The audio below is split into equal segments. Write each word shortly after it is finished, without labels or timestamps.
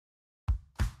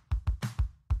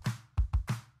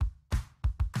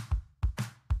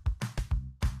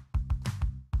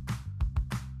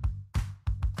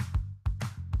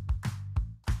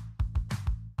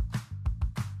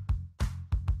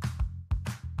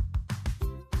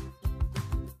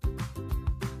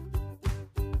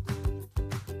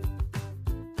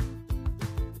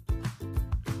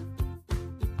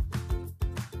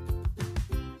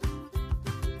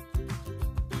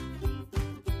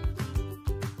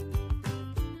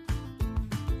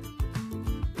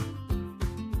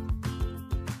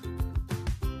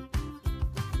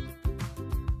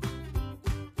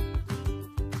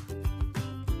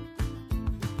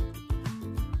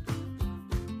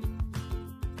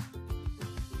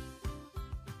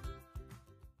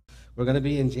We're going to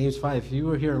be in James 5. If you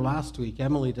were here last week,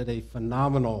 Emily did a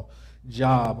phenomenal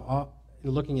job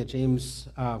looking at James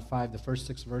 5, the first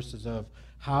 6 verses of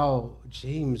how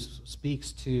James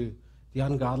speaks to the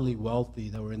ungodly wealthy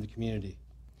that were in the community.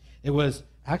 It was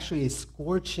actually a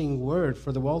scorching word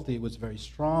for the wealthy. It was very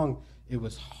strong. It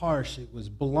was harsh. It was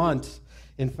blunt.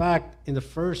 In fact, in the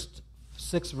first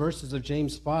 6 verses of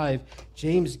James 5,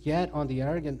 James gets on the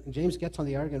arrogant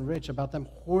rich about them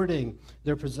hoarding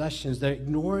their possessions. They're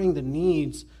ignoring the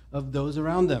needs of those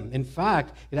around them. In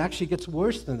fact, it actually gets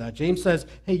worse than that. James says,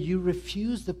 hey, you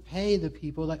refuse to pay the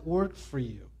people that work for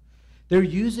you. They're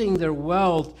using their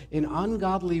wealth in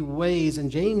ungodly ways,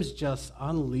 and James just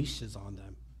unleashes on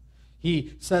them.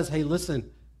 He says, hey,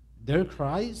 listen, their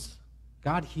cries,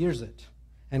 God hears it,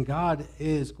 and God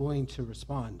is going to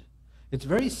respond. It's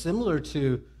very similar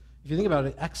to, if you think about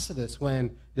it, Exodus,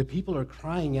 when the people are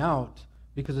crying out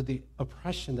because of the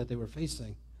oppression that they were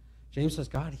facing. James says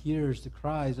God hears the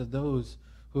cries of those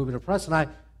who have been oppressed. And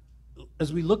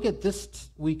as we look at this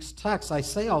week's text, I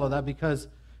say all of that because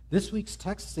this week's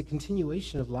text is a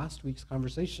continuation of last week's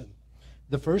conversation.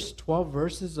 The first 12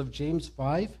 verses of James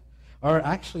 5 are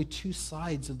actually 2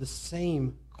 sides of the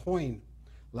same coin.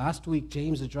 Last week,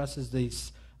 James addresses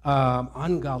these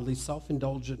ungodly,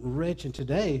 self-indulgent rich, and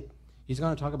today he's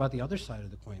going to talk about the other side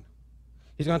of the coin.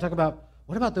 He's going to talk about,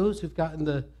 what about those who've gotten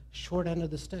the short end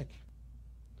of the stick?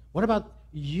 What about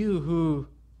you who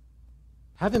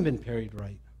haven't been paid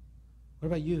right? What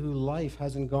about you who life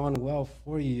hasn't gone well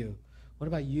for you? What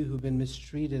about you who've been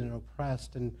mistreated and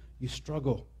oppressed and you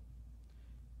struggle?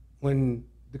 When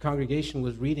the congregation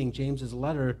was reading James's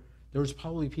letter, there was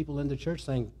probably people in the church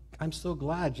saying, I'm so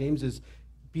glad James is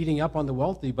beating up on the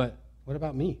wealthy, but what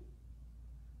about me?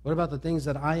 What about the things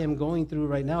that I am going through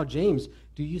right now? James,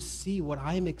 do you see what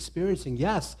I am experiencing?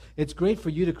 Yes, it's great for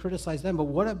you to criticize them, but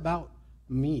what about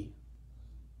me?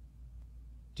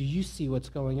 Do you see what's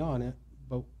going on?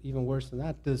 But even worse than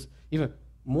that, even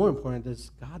more important, does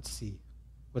God see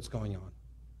what's going on?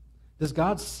 Does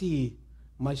God see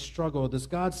my struggle? Does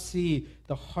God see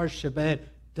the hardship? And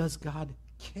does God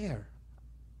care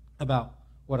about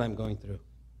what I'm going through?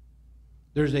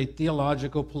 There's a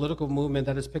theological, political movement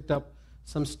that has picked up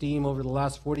some steam over the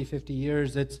last 40, 50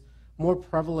 years. It's more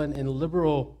prevalent in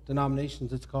liberal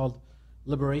denominations. It's called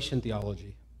liberation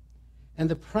theology. And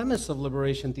the premise of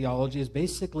liberation theology is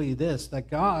basically this, that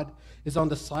God is on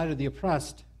the side of the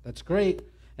oppressed. That's great.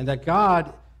 And that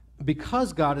God,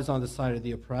 because God is on the side of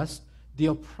the oppressed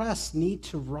need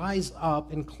to rise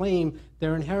up and claim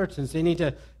their inheritance. They need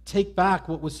to take back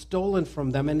what was stolen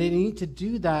from them, and they need to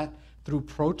do that through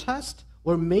protest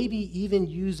or maybe even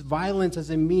use violence as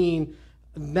a mean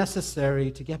necessary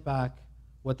to get back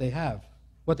what they have,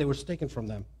 what they was taken from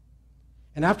them.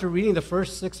 And after reading the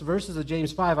first 6 verses of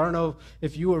James 5, I don't know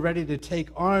if you were ready to take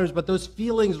arms, but those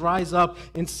feelings rise up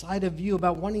inside of you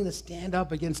about wanting to stand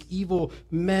up against evil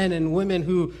men and women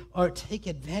who take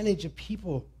advantage of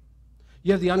people.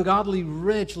 You have the ungodly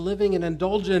rich living in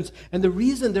indulgence, and the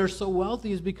reason they're so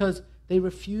wealthy is because they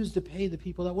refuse to pay the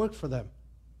people that work for them.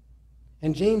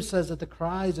 And James says that the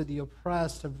cries of the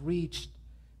oppressed have reached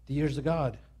the ears of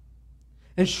God.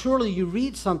 And surely you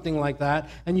read something like that,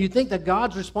 and you think that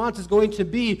God's response is going to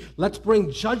be, let's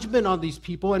bring judgment on these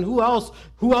people, and who else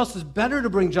is better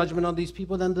to bring judgment on these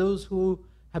people than those who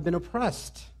have been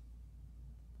oppressed?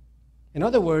 In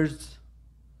other words,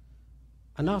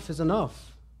 enough is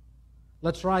enough.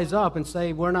 Let's rise up and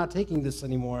say, we're not taking this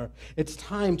anymore. It's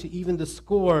time to even the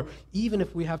score, even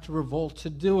if we have to revolt to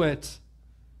do it.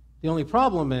 The only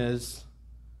problem is,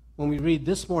 when we read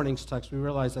this morning's text, we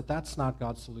realize that that's not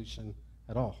God's solution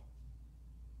at all.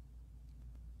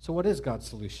 So what is God's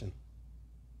solution?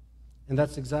 And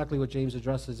that's exactly what James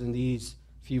addresses in these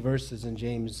few verses in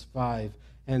James 5.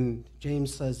 And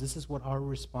James says this is what our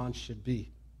response should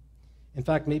be. In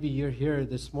fact, maybe you're here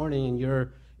this morning and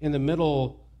you're in the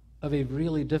middle of a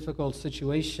really difficult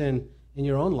situation in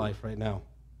your own life right now.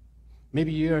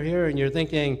 Maybe you're here and you're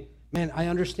thinking, man, I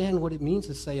understand what it means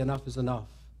to say enough is enough.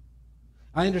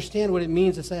 I understand what it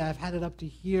means to say I've had it up to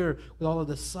here with all of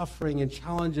the suffering and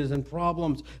challenges and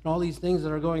problems and all these things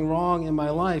that are going wrong in my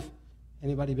life.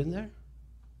 Anybody been there?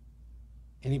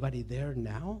 Anybody there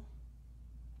now?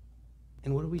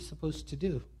 And what are we supposed to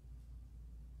do?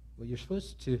 Well,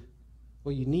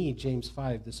 you need James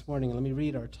 5 this morning. And let me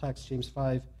read our text, James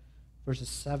 5, verses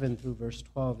 7 through verse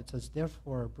 12. It says,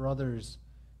 therefore, brothers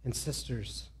and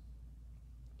sisters,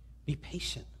 be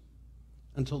patient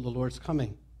until the Lord's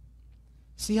coming.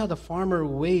 See how the farmer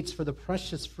waits for the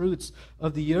precious fruits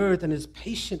of the earth and is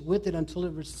patient with it until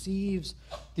it receives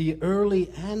the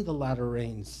early and the latter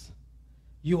rains.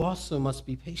 You also must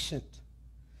be patient.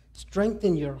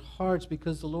 Strengthen your hearts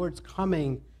because the Lord's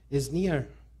coming is near.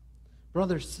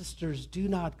 Brothers, sisters, do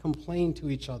not complain to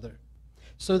each other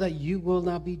so that you will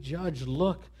not be judged.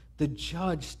 Look, the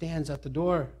judge stands at the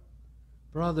door.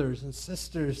 Brothers and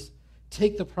sisters,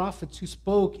 take the prophets who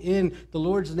spoke in the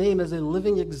Lord's name as a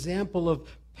living example of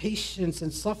patience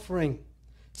and suffering.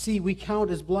 See, we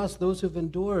count as blessed those who've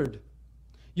endured.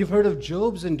 You've heard of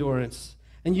Job's endurance,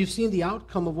 and you've seen the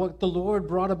outcome of what the Lord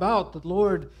brought about. The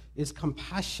Lord is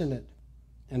compassionate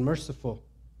and merciful.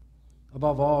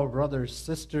 Above all, brothers,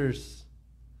 sisters,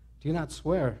 do not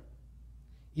swear,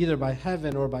 either by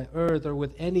heaven or by earth or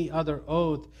with any other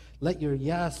oath. Let your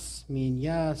yes mean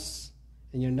yes,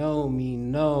 and your no mean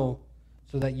no,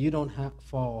 so that you don't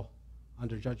fall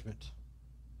under judgment.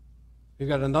 We've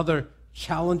got another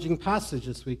challenging passage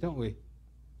this week, don't we?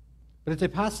 But it's a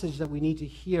passage that we need to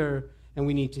hear and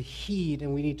we need to heed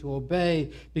and we need to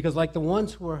obey, because like the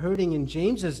ones who were hurting in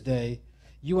James's day,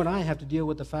 you and I have to deal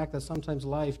with the fact that sometimes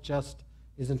life just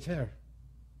isn't fair.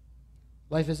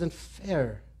 Life isn't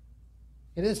fair.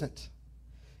 It isn't.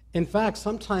 In fact,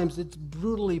 sometimes it's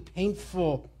brutally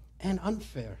painful and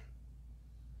unfair.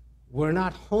 We're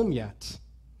not home yet,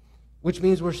 which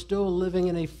means we're still living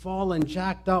in a fallen,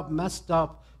 jacked up, messed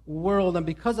up world. And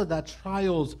because of that,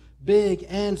 trials, big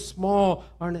and small,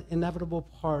 are an inevitable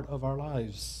part of our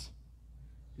lives.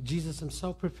 Jesus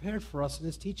himself prepared for us in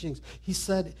his teachings. He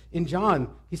said in John,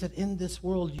 he said, in this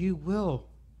world you will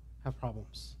have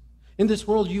problems. In this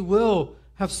world you will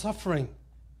have suffering.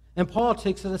 And Paul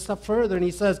takes it a step further, and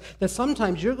he says that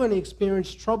sometimes you're going to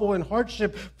experience trouble and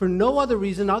hardship for no other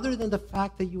reason other than the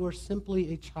fact that you are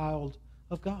simply a child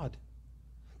of God.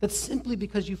 That simply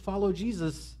because you follow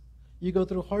Jesus, you go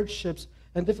through hardships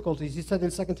and difficulties. He said in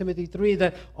 2 Timothy 3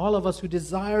 that all of us who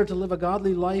desire to live a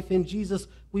godly life in Jesus,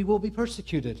 we will be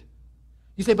persecuted.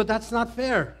 You say, but that's not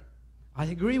fair. I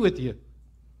agree with you.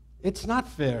 It's not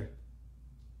fair.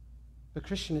 But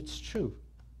Christian, it's true.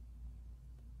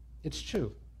 It's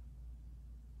true.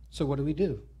 So what do we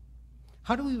do?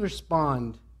 How do we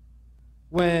respond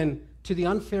to the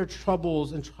unfair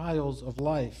troubles and trials of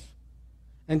life?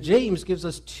 And James gives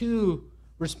us two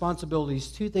responsibilities,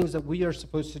 two things that we are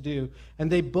supposed to do,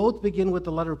 and they both begin with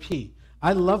the letter P.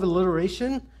 I love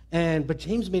alliteration, but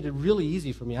James made it really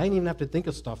easy for me. I didn't even have to think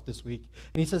of stuff this week.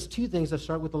 And he says two things that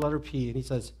start with the letter P, and he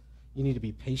says, you need to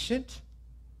be patient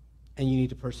and you need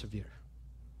to persevere.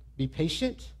 Be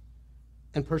patient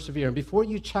and persevere. And before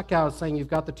you check out saying you've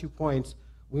got the 2 points,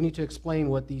 we need to explain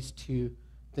what these two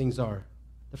things are.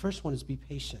 The first one is be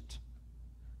patient.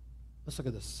 Let's look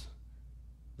at this.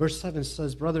 Verse 7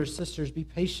 says, brothers, sisters, be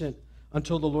patient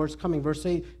until the Lord's coming. Verse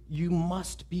 8, you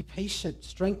must be patient.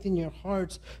 Strengthen your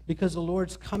hearts because the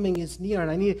Lord's coming is near.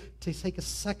 And I need to take a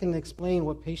second to explain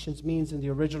what patience means in the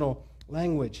original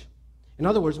language. In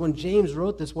other words, when James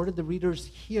wrote this, what did the readers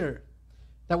hear?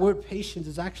 That word patience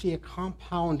is actually a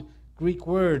compound Greek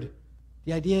word.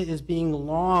 The idea is being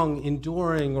long,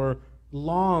 enduring, or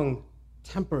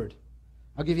long-tempered.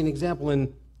 I'll give you an example.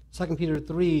 In 2 Peter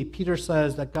 3, Peter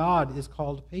says that God is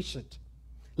called patient.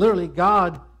 Literally,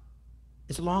 God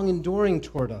is long-enduring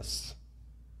toward us,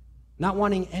 not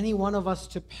wanting any one of us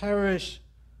to perish,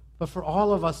 but for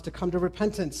all of us to come to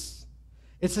repentance.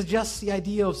 It suggests the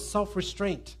idea of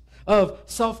self-restraint, of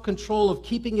self-control, of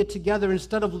keeping it together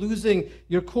instead of losing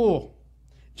your cool.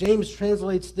 James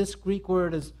translates this Greek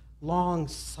word as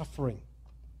long-suffering.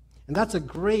 And that's a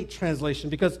great translation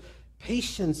because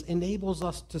patience enables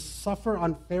us to suffer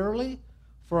unfairly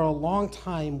for a long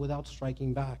time without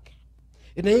striking back.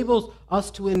 It enables us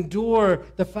to endure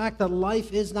the fact that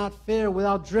life is not fair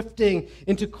without drifting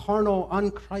into carnal,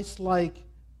 un-Christ-like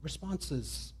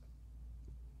responses.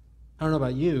 I don't know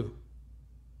about you,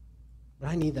 but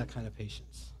I need that kind of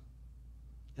patience.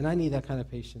 And I need that kind of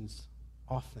patience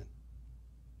often.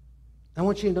 I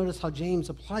want you to notice how James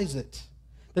applies it.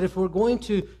 That if we're going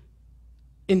to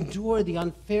endure the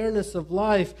unfairness of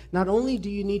life, not only do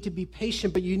you need to be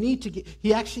patient, but you need to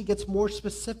he actually gets more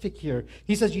specific here.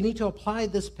 He says you need to apply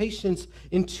this patience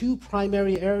in two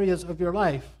primary areas of your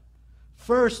life.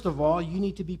 First of all, you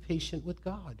need to be patient with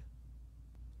God.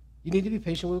 You need to be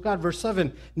patient with God. Verse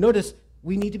 7, notice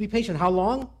we need to be patient. How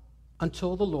long?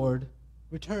 Until the Lord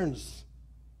returns.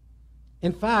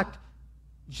 In fact,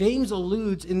 James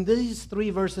alludes in these three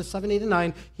verses, 7, 8, and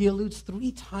 9, he alludes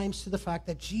 3 times to the fact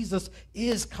that Jesus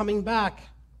is coming back.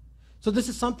 So this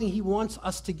is something he wants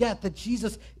us to get, that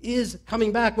Jesus is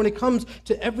coming back. When it comes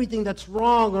to everything that's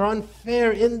wrong or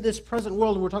unfair in this present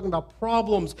world, we're talking about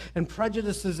problems and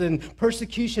prejudices and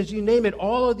persecutions, you name it,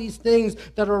 all of these things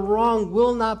that are wrong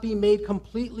will not be made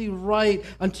completely right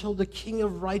until the King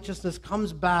of righteousness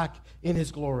comes back in his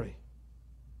glory.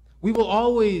 We will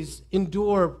always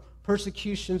endure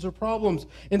persecutions or problems.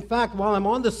 In fact, while I'm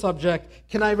on the subject,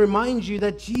 can I remind you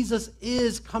that Jesus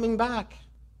is coming back?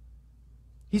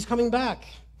 He's coming back.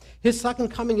 His second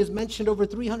coming is mentioned over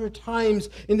 300 times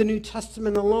in the New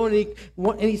Testament alone.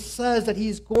 And he says that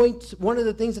one of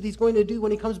the things that he's going to do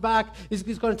when he comes back is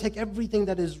he's going to take everything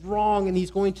that is wrong and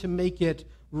he's going to make it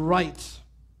right.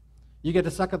 You get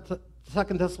to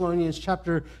Second Thessalonians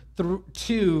chapter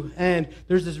 2, and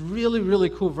there's this really, really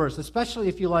cool verse, especially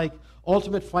if you like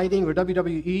Ultimate Fighting or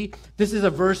WWE. This is a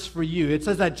verse for you. It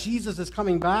says that Jesus is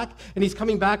coming back, and he's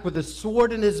coming back with a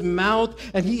sword in his mouth,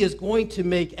 and he is going to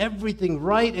make everything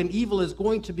right, and evil is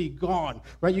going to be gone,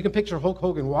 right? You can picture Hulk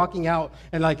Hogan walking out,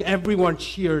 and like everyone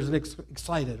cheers and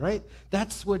excited, right?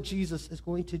 That's what Jesus is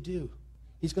going to do.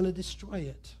 He's going to destroy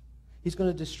it. He's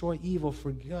going to destroy evil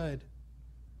for good.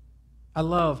 I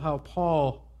love how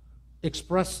Paul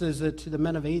expresses it to the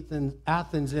men of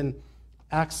Athens in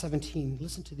Acts 17.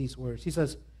 Listen to these words. He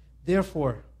says,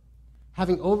 "Therefore,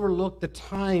 having overlooked the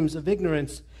times of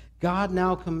ignorance, God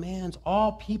now commands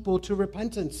all people to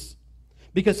repentance,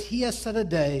 because he has set a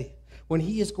day when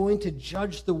he is going to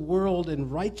judge the world in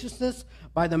righteousness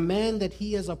by the man that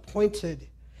he has appointed.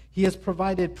 He has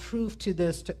provided proof to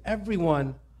this to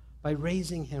everyone by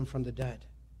raising him from the dead."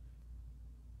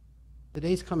 The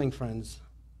day's coming, friends,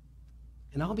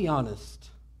 and I'll be honest,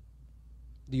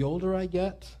 the older I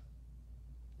get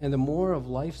and the more of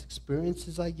life's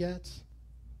experiences I get,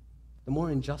 the more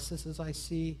injustices I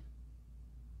see,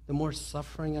 the more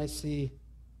suffering I see,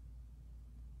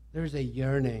 there's a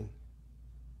yearning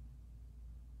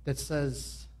that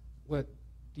says what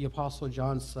the Apostle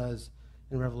John says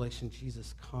in Revelation,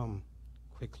 Jesus, come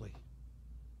quickly.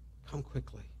 Come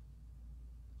quickly.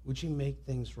 Would you make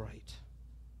things right?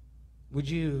 Would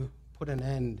you put an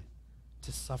end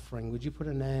to suffering? Would you put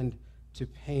an end to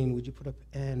pain? Would you put an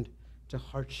end to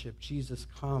hardship? Jesus,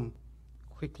 come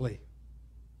quickly.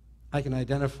 I can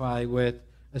identify with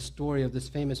a story of this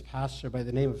famous pastor by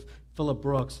the name of Philip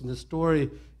Brooks. And the story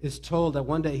is told that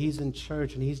one day he's in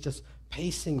church and he's just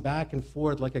pacing back and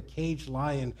forth like a caged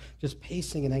lion, just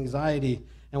pacing in anxiety.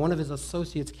 And one of his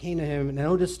associates came to him and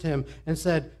noticed him and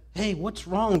said, "Hey, what's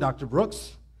wrong, Dr.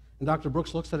 Brooks?" And Dr.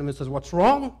 Brooks looks at him and says, "What's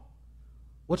wrong?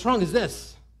 What's wrong is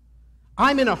this.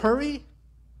 I'm in a hurry,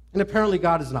 and apparently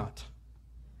God is not."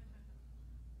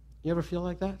 You ever feel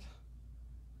like that?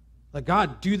 Like,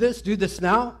 God, do this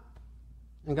now?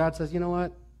 And God says, you know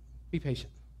what? Be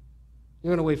patient.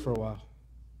 You're going to wait for a while.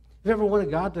 Have you ever wanted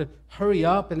God to hurry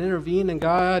up and intervene, and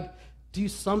God, do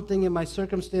something in my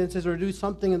circumstances or do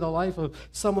something in the life of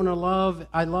someone I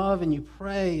love, and you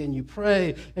pray, and you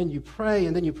pray, and you pray,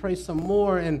 and then you pray some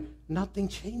more, and nothing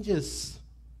changes?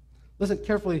 Listen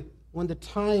carefully. When the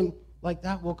time like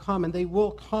that will come, and they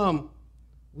will come,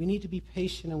 we need to be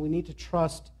patient and we need to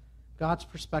trust God's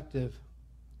perspective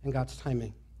and God's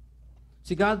timing.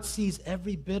 See, God sees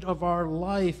every bit of our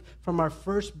life from our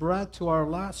first breath to our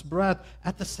last breath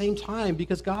at the same time,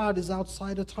 because God is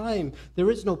outside of time. There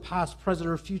is no past, present,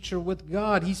 or future with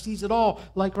God. He sees it all,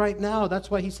 like right now. That's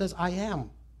why he says, I am.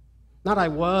 Not I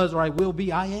was or I will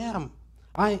be, I am.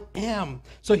 I am.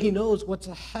 So he knows what's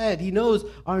ahead. He knows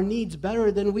our needs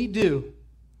better than we do.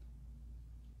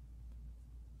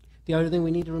 The other thing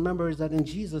we need to remember is that in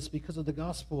Jesus, because of the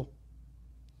gospel,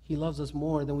 he loves us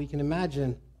more than we can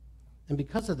imagine. And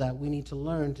because of that, we need to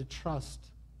learn to trust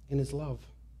in his love.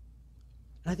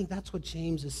 And I think that's what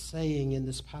James is saying in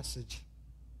this passage.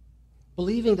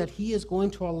 Believing that he is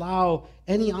going to allow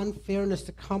any unfairness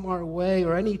to come our way,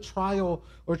 or any trial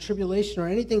or tribulation or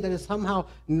anything that is somehow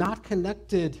not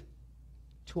connected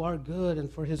to our good and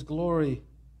for his glory.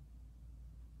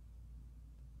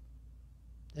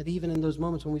 That even in those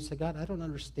moments when we say, God, I don't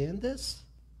understand this,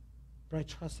 but I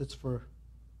trust it's for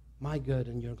my good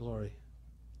and your glory.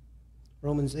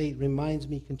 Romans 8 reminds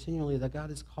me continually that God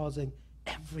is causing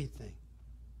everything,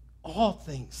 all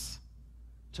things,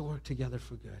 to work together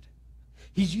for good.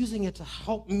 He's using it to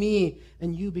help me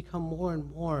and you become more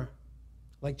and more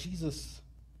like Jesus.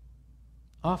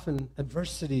 Often,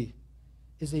 adversity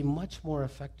is a much more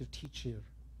effective teacher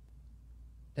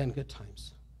than good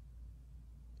times.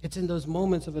 It's in those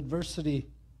moments of adversity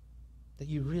that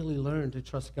you really learn to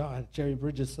trust God. Jerry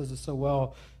Bridges says it so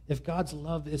well. If God's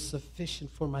love is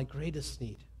sufficient for my greatest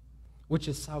need, which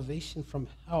is salvation from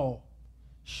hell,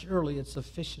 surely it's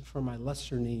sufficient for my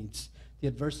lesser needs, the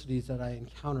adversities that I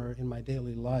encounter in my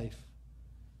daily life.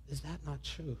 Is that not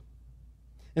true?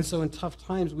 And so in tough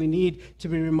times, we need to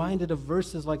be reminded of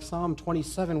verses like Psalm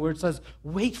 27, where it says,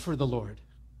 wait for the Lord.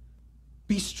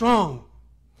 Be strong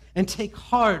and take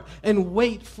heart and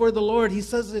wait for the Lord. He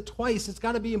says it twice. It's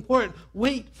got to be important.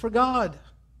 Wait for God.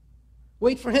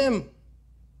 Wait for him.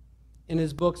 In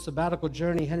his book, Sabbatical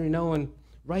Journey, Henry Nouwen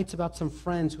writes about some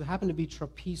friends who happen to be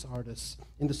trapeze artists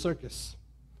in the circus.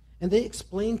 And they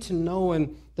explained to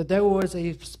Nouwen that there was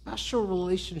a special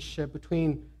relationship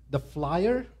between the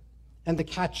flyer and the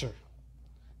catcher.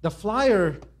 The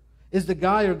flyer is the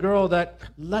guy or girl that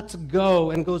lets go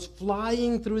and goes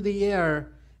flying through the air,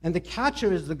 and the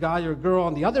catcher is the guy or girl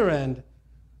on the other end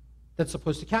that's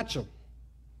supposed to catch them.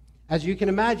 As you can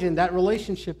imagine, that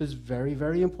relationship is very,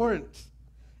 very important,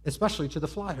 especially to the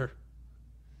flyer.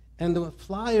 And the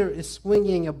flyer is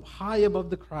swinging up high above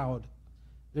the crowd.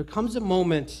 There comes a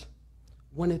moment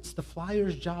when it's the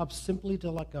flyer's job simply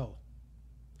to let go,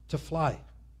 to fly.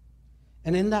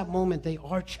 And in that moment, they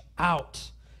arch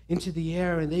out into the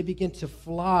air and they begin to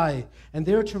fly. And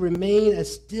they're to remain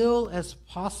as still as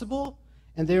possible,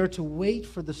 and they are to wait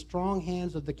for the strong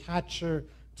hands of the catcher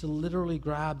to literally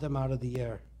grab them out of the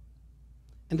air.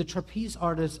 And the trapeze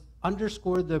artist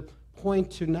underscored the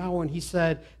point to now when he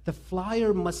said, the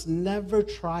flyer must never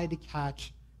try to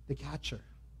catch the catcher.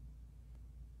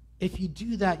 If you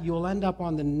do that, you'll end up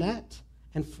on the net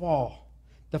and fall.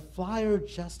 The flyer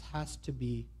just has to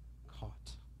be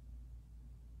caught.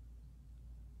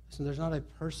 Listen, there's not a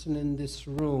person in this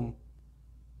room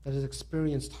that has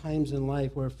experienced times in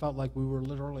life where it felt like we were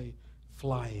literally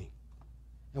flying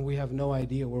and we have no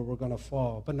idea where we're going to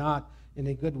fall, but not in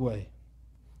a good way.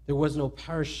 There was no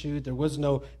parachute. There was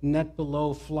no net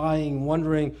below, flying,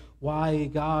 wondering why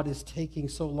God is taking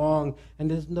so long.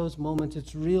 And in those moments,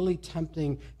 it's really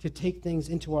tempting to take things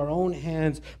into our own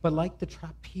hands. But like the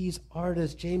trapeze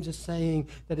artist, James is saying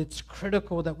that it's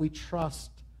critical that we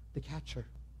trust the catcher.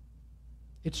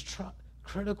 It's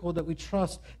critical that we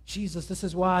trust Jesus. This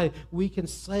is why we can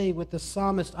say with the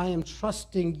psalmist, I am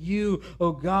trusting you,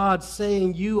 O God,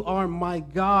 saying, you are my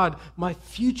God. My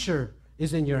future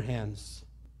is in your hands.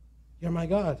 You're my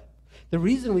God. The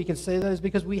reason we can say that is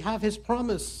because we have his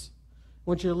promise.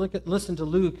 I want you to listen to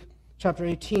Luke chapter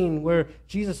 18, where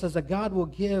Jesus says that God will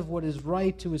give what is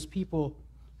right to his people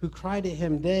who cry to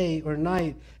him day or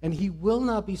night, and he will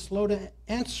not be slow to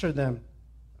answer them.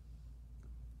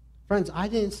 Friends, I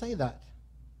didn't say that.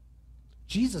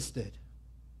 Jesus did.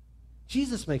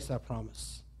 Jesus makes that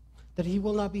promise, that he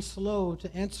will not be slow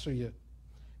to answer you.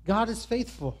 God is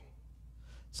faithful.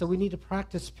 So we need to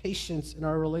practice patience in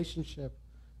our relationship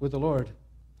with the Lord.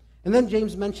 And then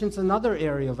James mentions another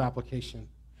area of application.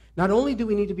 Not only do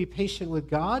we need to be patient with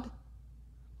God,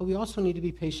 but we also need to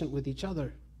be patient with each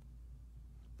other.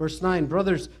 Verse 9,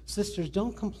 brothers, sisters,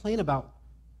 don't complain about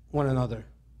one another,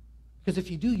 because if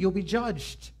you do, you'll be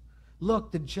judged.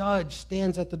 Look, the judge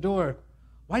stands at the door.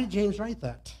 Why did James write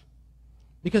that?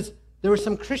 Because there were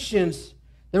some Christians.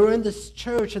 They were in this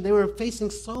church, and they were facing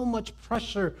so much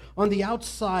pressure on the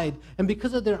outside. And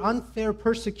because of their unfair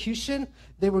persecution,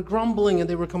 they were grumbling and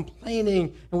they were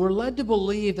complaining and were led to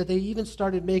believe that they even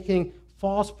started making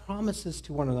false promises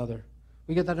to one another.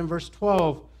 We get that in verse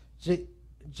 12.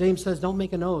 James says, don't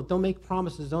make an oath. Don't make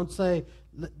promises. Don't say,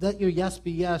 let your yes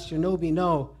be yes, your no be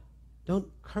no. Don't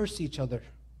curse each other.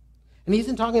 And he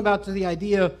isn't talking about the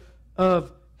idea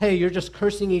of, hey, you're just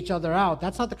cursing each other out.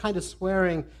 That's not the kind of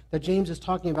swearing that James is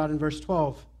talking about in verse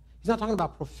 12. He's not talking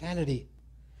about profanity.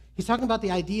 He's talking about the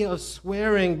idea of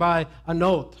swearing by an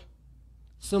oath,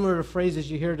 similar to phrases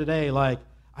you hear today like,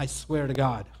 I swear to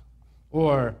God,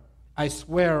 or I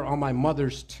swear on my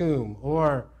mother's tomb,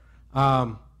 or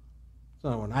when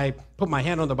I put my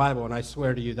hand on the Bible and I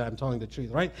swear to you that I'm telling the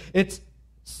truth, right?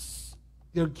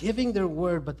 They're giving their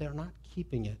word, but they're not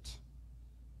keeping it.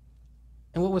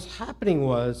 And what was happening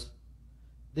was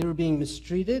they were being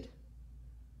mistreated,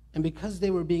 and because they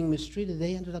were being mistreated,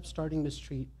 they ended up starting to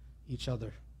mistreat each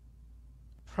other.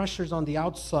 Pressures on the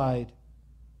outside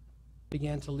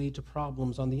began to lead to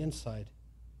problems on the inside.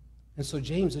 And so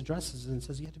James addresses it and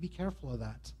says, you have to be careful of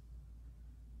that.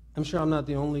 I'm sure I'm not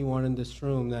the only one in this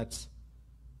room that's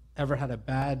ever had a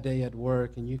bad day at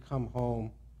work, and you come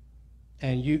home,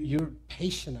 and you're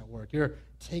patient at work. You're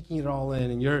taking it all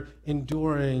in, and you're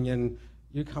enduring, and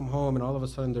you come home and all of a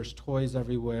sudden there's toys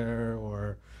everywhere,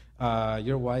 or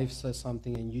your wife says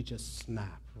something and you just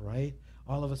snap, right?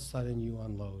 All of a sudden you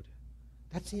unload.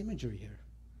 That's the imagery here.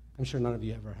 I'm sure none of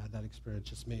you ever had that experience,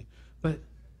 just me. But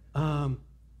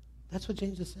that's what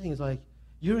James is saying. Is like,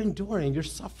 you're enduring, you're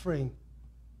suffering,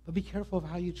 but be careful of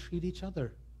how you treat each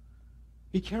other.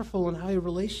 Be careful in how your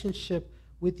relationship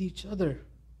with each other.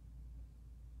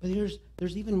 But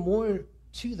there's even more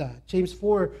to that. James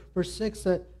 4, verse 6,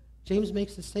 that James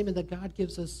makes the statement that God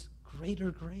gives us greater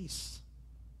grace.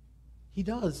 He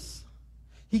does.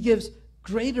 He gives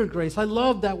greater grace. I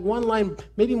love that one line,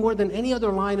 maybe more than any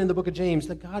other line in the book of James,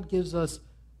 that God gives us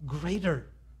greater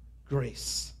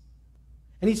grace.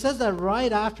 And he says that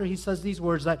right after he says these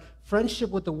words, that friendship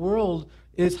with the world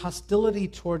is hostility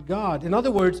toward God. In other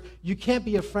words, you can't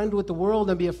be a friend with the world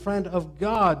and be a friend of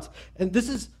God. And this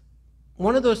is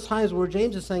one of those times where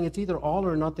James is saying it's either all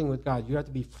or nothing with God. You have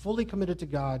to be fully committed to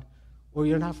God, or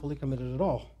you're not fully committed at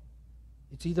all.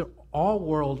 It's either all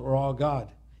world or all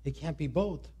God. It can't be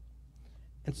both.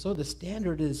 And so the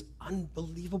standard is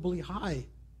unbelievably high.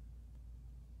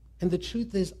 And the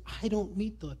truth is, I don't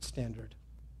meet that standard.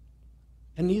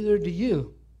 And neither do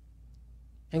you.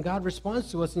 And God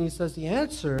responds to us and he says the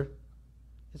answer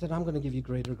is that I'm going to give you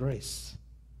greater grace.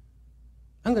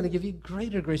 I'm going to give you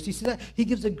greater grace. Do you see that? He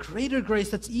gives a greater grace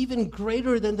that's even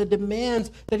greater than the demands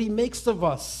that he makes of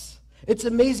us. It's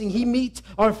amazing. He meets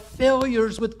our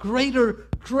failures with greater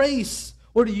grace.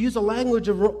 Or to use the language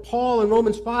of Paul in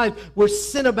Romans 5, where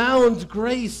sin abounds,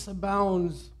 grace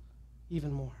abounds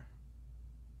even more.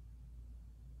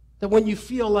 That when you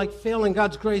feel like failing,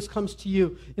 God's grace comes to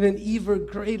you in an even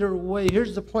greater way.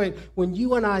 Here's the point. When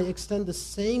you and I extend the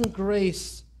same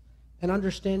grace and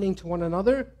understanding to one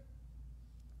another,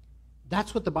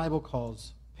 that's what the Bible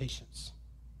calls patience.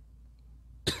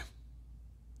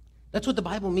 That's what the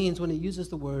Bible means when it uses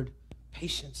the word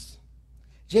patience.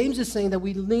 James is saying that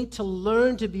we need to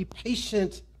learn to be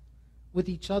patient with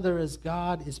each other as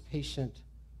God is patient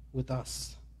with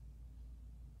us.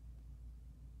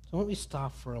 So why don't we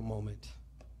stop for a moment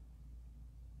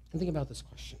and think about this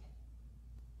question.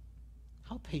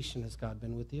 How patient has God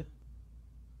been with you?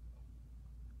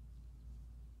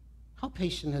 How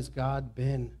patient has God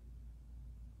been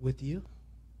with you?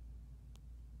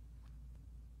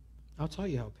 I'll tell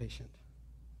you how patient.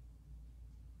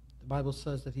 The Bible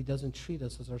says that he doesn't treat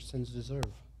us as our sins deserve.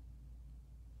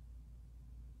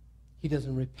 He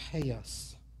doesn't repay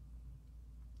us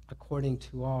according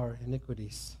to our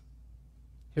iniquities.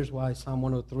 Here's why. Psalm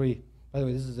 103. By the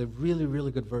way, this is a really,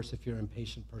 really good verse if you're an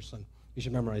impatient person. You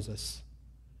should memorize this.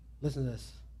 Listen to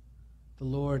this. The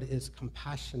Lord is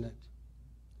compassionate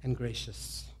and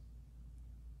gracious.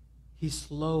 He's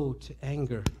slow to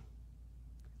anger,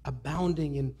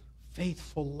 abounding in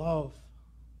faithful love.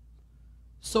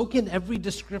 Soak in every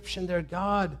description there.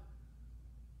 God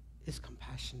is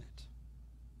compassionate.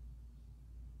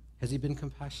 Has he been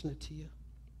compassionate to you?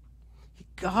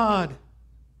 God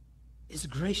is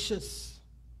gracious.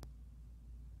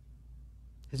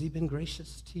 Has he been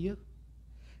gracious to you?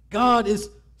 God is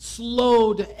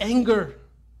slow to anger.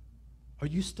 Are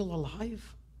you still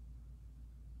alive?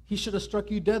 He should have struck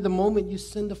you dead the moment you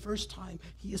sinned the first time.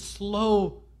 He is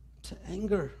slow to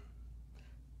anger.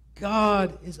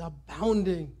 God is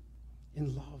abounding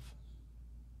in love.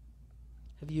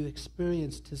 Have you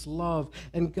experienced his love?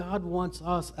 And God wants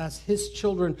us as his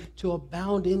children to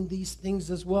abound in these things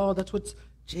as well. That's what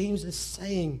James is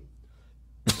saying.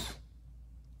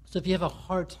 So if you have a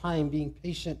hard time being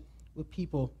patient with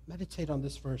people, meditate on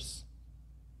this verse.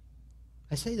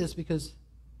 I say this because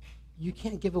you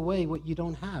can't give away what you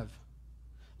don't have.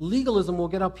 Legalism will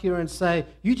get up here and say,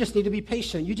 you just need to be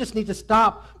patient. You just need to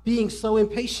stop being so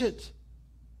impatient.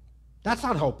 That's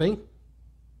not helping.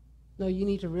 No, you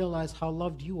need to realize how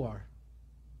loved you are.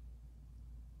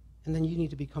 And then you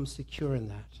need to become secure in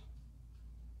that.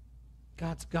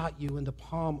 God's got you in the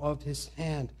palm of his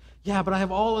hand. Yeah, but I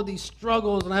have all of these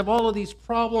struggles and I have all of these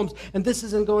problems and this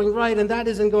isn't going right and that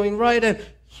isn't going right. And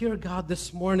hear God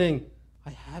this morning, I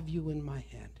have you in my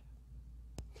hand.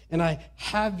 And I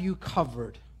have you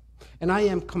covered. And I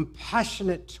am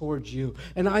compassionate towards you.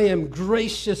 And I am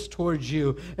gracious towards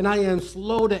you. And I am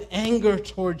slow to anger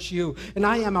towards you. And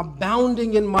I am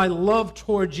abounding in my love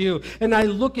towards you. And I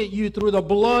look at you through the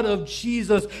blood of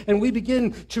Jesus. And we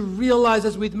begin to realize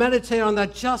as we meditate on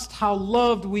that just how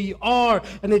loved we are.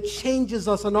 And it changes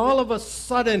us. And all of a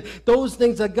sudden, those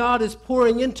things that God is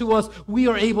pouring into us, we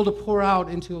are able to pour out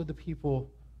into the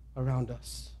people around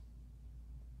us.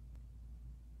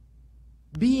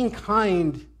 Being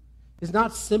kind is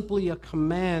not simply a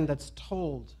command that's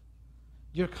told.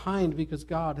 You're kind because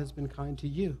God has been kind to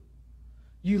you.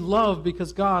 You love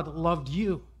because God loved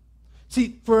you.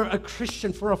 See, for a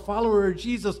Christian, for a follower of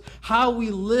Jesus, how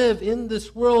we live in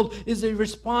this world is a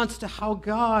response to how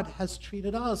God has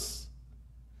treated us.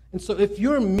 And so if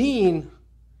you're mean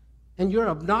and you're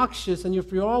obnoxious and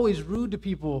if you're always rude to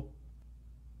people,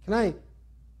 can I,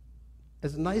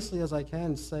 as nicely as I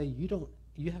can, say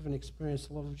you haven't experienced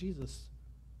the love of Jesus,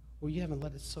 or you haven't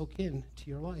let it soak in to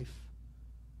your life.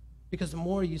 Because the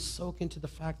more you soak into the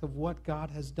fact of what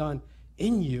God has done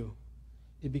in you,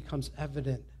 it becomes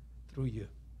evident through you.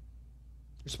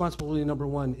 Responsibility number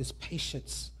one is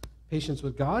patience. Patience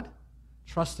with God,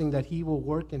 trusting that he will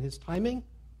work in his timing,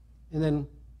 and then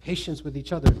patience with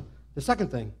each other. The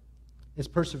second thing is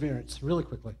perseverance, really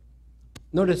quickly.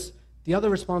 Notice the other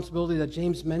responsibility that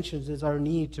James mentions is our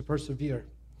need to persevere.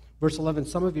 Verse 11,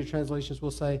 some of your translations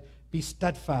will say, be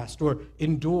steadfast, or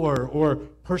endure, or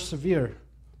persevere.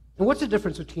 And what's the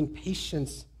difference between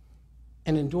patience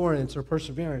and endurance or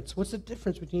perseverance? What's the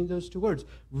difference between those two words?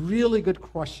 Really good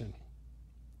question.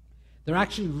 They're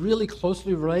actually really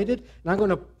closely related, and I'm going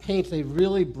to paint a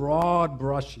really broad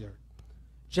brush here.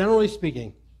 Generally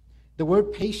speaking, the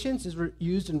word patience is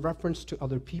used in reference to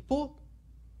other people.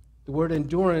 The word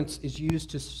endurance is used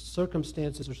to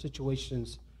circumstances or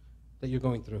situations that you're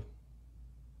going through,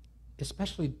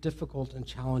 especially difficult and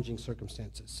challenging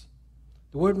circumstances.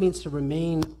 The word means to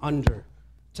remain under,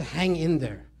 to hang in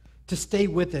there, to stay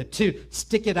with it, to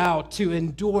stick it out, to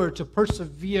endure, to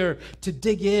persevere, to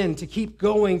dig in, to keep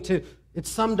going. It's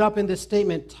summed up in this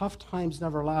statement, tough times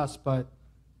never last, but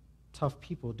tough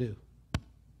people do.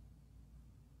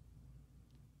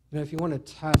 You know, if you want to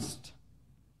test,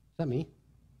 is that me?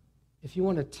 If you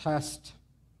want to test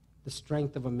the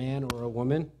strength of a man or a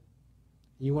woman,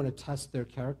 and you want to test their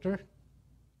character,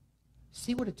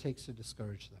 see what it takes to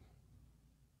discourage them.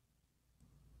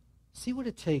 See what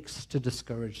it takes to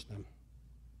discourage them.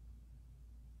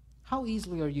 How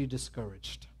easily are you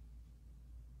discouraged?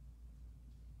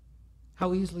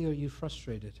 How easily are you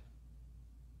frustrated?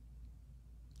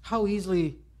 How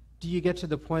easily do you get to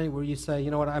the point where you say,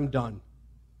 you know what, I'm done.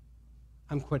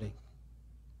 I'm quitting.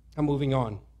 I'm moving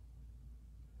on.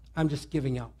 I'm just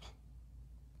giving up.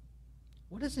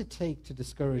 What does it take to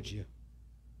discourage you?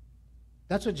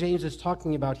 That's what James is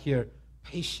talking about here,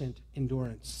 patient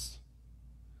endurance.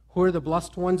 Who are the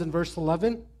blessed ones in verse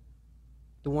 11?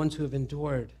 The ones who have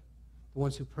endured, the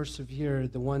ones who persevere,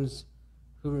 the ones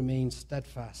who remain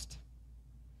steadfast.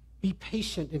 Be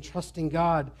patient in trusting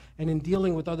God and in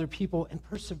dealing with other people, and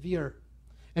persevere.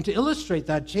 And to illustrate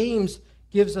that, James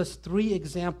gives us three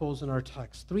examples in our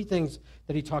text, three things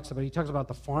that he talks about. He talks about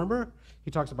the farmer,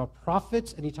 he talks about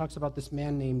prophets, and he talks about this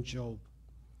man named Job.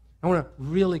 I want to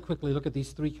really quickly look at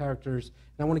these three characters,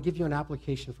 and I want to give you an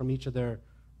application from each of their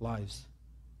lives.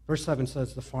 Verse 7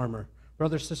 says, the farmer.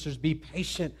 Brothers, sisters, be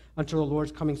patient until the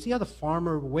Lord's coming. See how the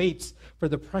farmer waits for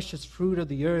the precious fruit of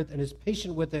the earth and is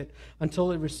patient with it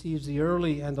until it receives the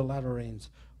early and the latter rains.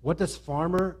 What does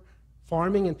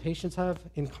farming and patience have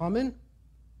in common?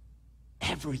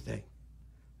 Everything,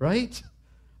 right?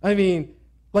 I mean,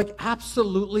 like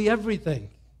absolutely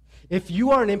everything. If you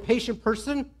are an impatient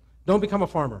person, don't become a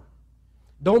farmer.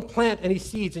 Don't plant any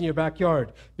seeds in your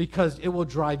backyard because it will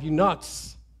drive you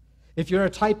nuts. If you're a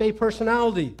type A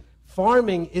personality,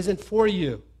 farming isn't for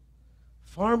you.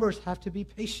 Farmers have to be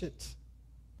patient.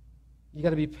 You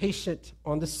got to be patient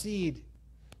on the seed.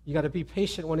 You got to be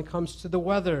patient when it comes to the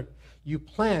weather. You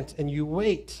plant and you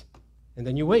wait, and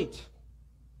then you wait.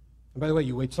 And by the way,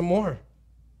 you wait some more.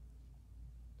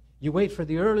 You wait for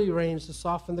the early rains to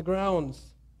soften the grounds.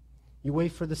 You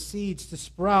wait for the seeds to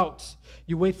sprout.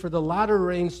 You wait for the latter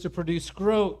rains to produce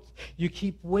growth. You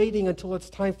keep waiting until it's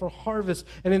time for harvest.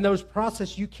 And in those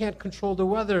processes, you can't control the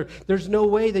weather. There's no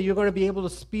way that you're going to be able to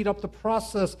speed up the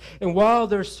process. And while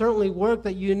there's certainly work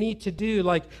that you need to do,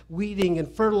 like weeding and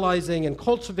fertilizing and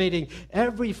cultivating,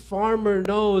 every farmer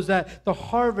knows that the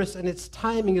harvest and its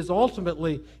timing is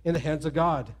ultimately in the hands of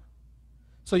God.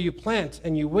 So you plant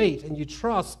and you wait and you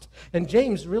trust. And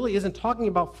James really isn't talking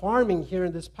about farming here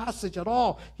in this passage at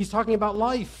all. He's talking about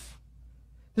life.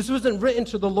 This wasn't written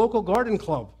to the local garden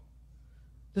club.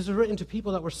 This was written to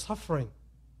people that were suffering.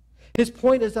 His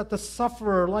point is that the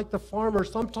sufferer, like the farmer,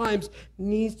 sometimes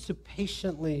needs to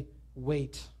patiently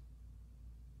wait.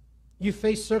 You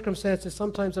face circumstances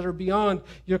sometimes that are beyond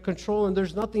your control, and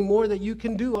there's nothing more that you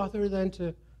can do other than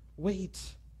to wait.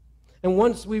 And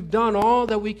once we've done all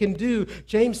that we can do,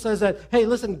 James says that, hey,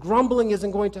 listen, grumbling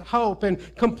isn't going to help, and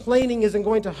complaining isn't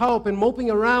going to help, and moping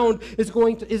around isn't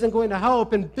going to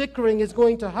help, and bickering is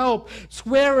going to help.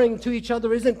 Swearing to each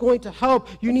other isn't going to help.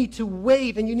 You need to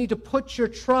wait, and you need to put your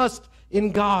trust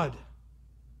in God.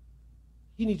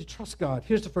 You need to trust God.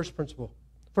 Here's the first principle,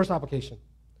 first application.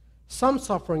 Some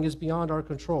suffering is beyond our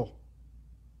control.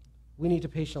 We need to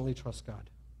patiently trust God.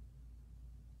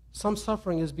 Some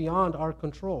suffering is beyond our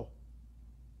control.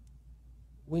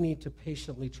 We need to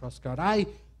patiently trust God. I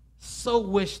so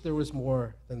wish there was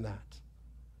more than that,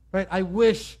 right? I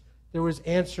wish there was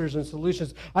answers and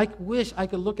solutions. I wish I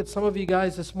could look at some of you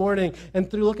guys this morning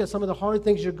and look at some of the hard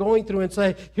things you're going through and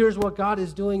say, here's what God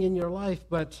is doing in your life,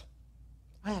 but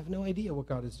I have no idea what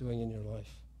God is doing in your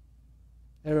life.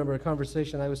 I remember a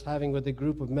conversation I was having with a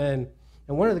group of men,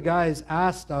 and one of the guys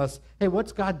asked us, hey,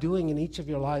 what's God doing in each of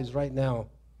your lives right now?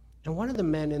 And one of the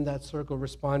men in that circle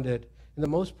responded in the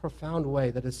most profound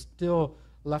way that has still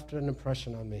left an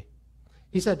impression on me.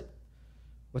 He said,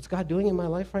 what's God doing in my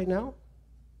life right now?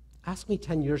 Ask me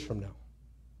 10 years from now.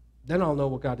 Then I'll know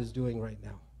what God is doing right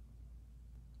now.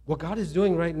 What God is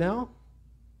doing right now,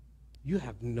 you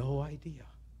have no idea.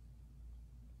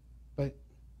 But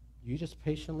you just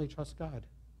patiently trust God.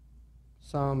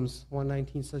 Psalms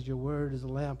 119 says, your word is a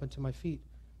lamp unto my feet.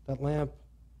 That lamp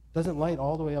doesn't light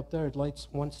all the way up there. It lights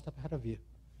one step ahead of you.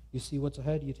 You see what's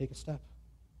ahead, you take a step.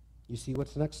 You see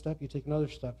what's the next step, you take another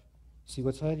step. You see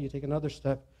what's ahead, you take another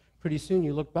step. Pretty soon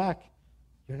you look back,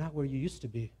 you're not where you used to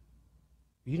be.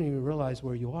 You didn't even realize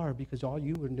where you are because all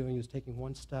you were doing is taking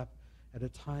one step at a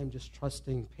time, just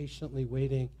trusting, patiently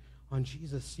waiting on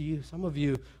Jesus. Some of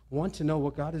you want to know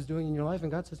what God is doing in your life,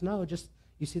 and God says, no, just,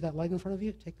 you see that light in front of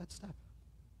you? Take that step.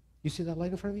 You see that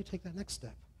light in front of you? Take that next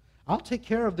step. I'll take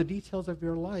care of the details of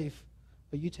your life,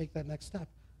 but you take that next step.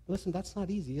 Listen, that's not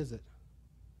easy, is it?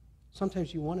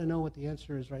 Sometimes you want to know what the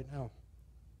answer is right now.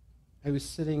 I was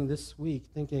sitting this week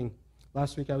thinking,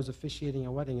 last week I was officiating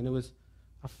a wedding, and it was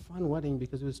a fun wedding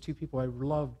because it was two people I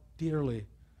loved dearly,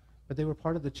 but they were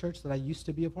part of the church that I used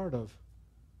to be a part of.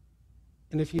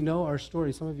 And if you know our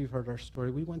story, some of you have heard our story,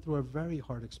 we went through a very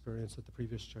hard experience at the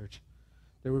previous church.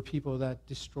 There were people that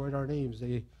destroyed our names.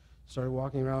 They started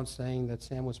walking around saying that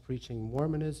Sam was preaching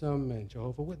Mormonism and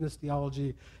Jehovah's Witness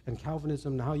theology and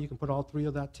Calvinism. Now you can put all three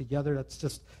of that together. That's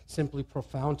just simply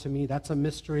profound to me. That's a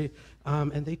mystery.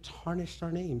 And they tarnished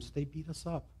our names. They beat us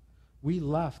up. We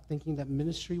left thinking that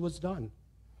ministry was done,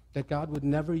 that God would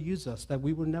never use us, that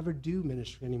we would never do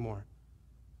ministry anymore.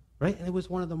 Right? And it was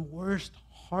one of the worst,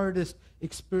 hardest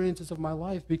experiences of my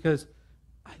life because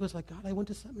I was like, God, I went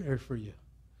to seminary for you.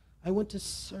 I went to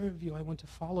serve you. I went to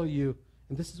follow you.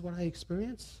 And this is what I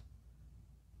experienced?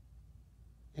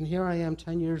 And here I am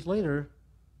 10 years later,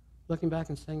 looking back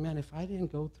and saying, man, if I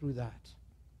didn't go through that,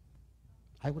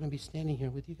 I wouldn't be standing here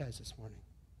with you guys this morning.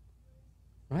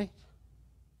 Right?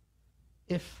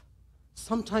 If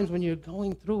sometimes when you're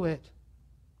going through it,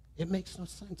 it makes no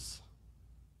sense.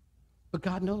 But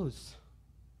God knows.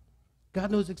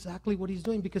 God knows exactly what he's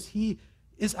doing because he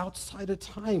is outside of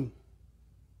time.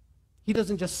 He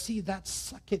doesn't just see that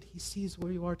second. He sees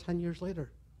where you are 10 years later.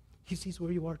 He sees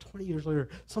where you are 20 years later.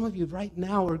 Some of you right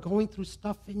now are going through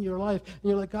stuff in your life, and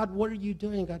you're like, God, what are you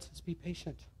doing? God says, be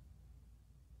patient.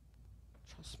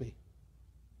 Trust me.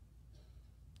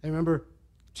 I remember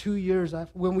 2 years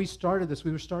after, when we started this,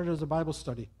 we were started as a Bible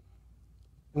study.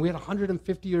 And we had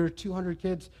 150 or 200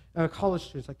 kids, college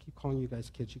students. I keep calling you guys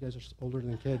kids. You guys are older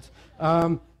than kids.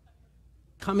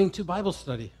 Coming to Bible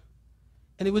study.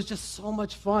 And it was just so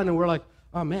much fun. And we're like,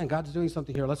 oh, man, God's doing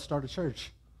something here. Let's start a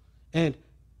church. And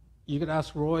you could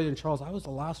ask Roy and Charles. I was the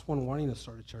last one wanting to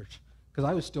start a church because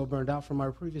I was still burned out from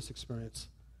our previous experience.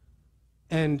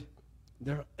 And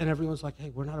everyone's like,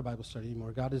 hey, we're not a Bible study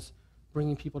anymore. God is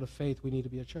bringing people to faith. We need to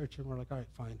be a church. And we're like, all right,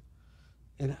 fine.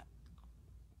 And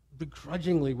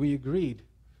begrudgingly, we agreed.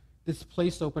 This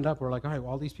place opened up. We're like, all right,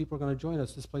 well, all these people are going to join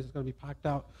us. This place is going to be packed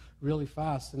out really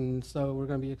fast. And so we're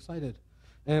going to be excited.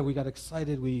 And we got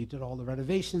excited. We did all the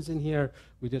renovations in here.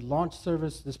 We did launch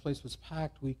service. This place was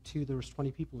packed. Week 2, there was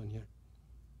 20 people in here.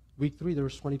 Week 3, there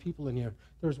was 20 people in here.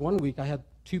 There was one week I had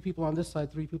 2 people on this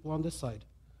side, 3 people on this side.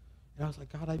 And I was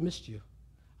like, God, I missed you.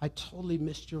 I totally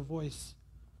missed your voice.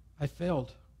 I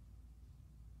failed.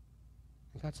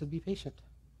 And God said, be patient.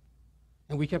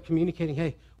 And we kept communicating,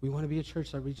 hey, we want to be a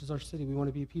church that reaches our city. We want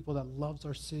to be a people that loves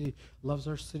our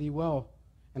city well.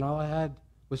 And all I had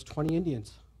was 20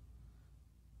 Indians.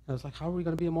 I was like, how are we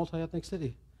going to be a multi-ethnic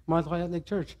city, multi-ethnic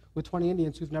church with 20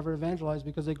 Indians who've never evangelized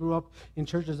because they grew up in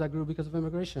churches that grew because of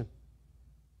immigration?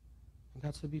 And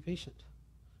God said, be patient.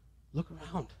 Look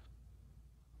around.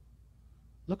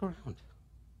 Look around.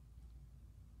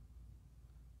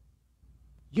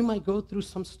 You might go through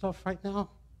some stuff right now,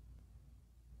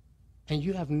 and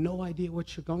you have no idea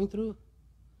what you're going through,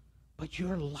 but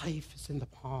your life is in the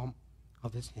palm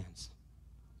of his hands.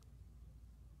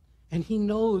 And he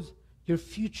knows your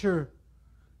future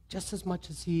just as much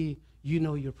as you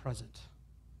know your present,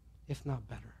 if not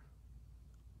better.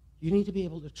 You need to be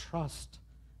able to trust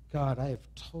God. I have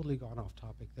totally gone off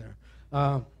topic there.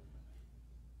 But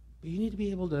you need to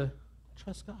be able to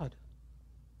trust God.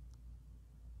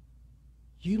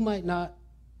 You might not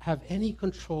have any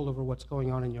control over what's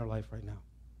going on in your life right now.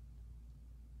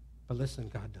 But listen,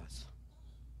 God does.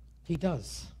 He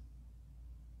does.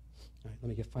 All right,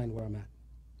 let me find where I'm at.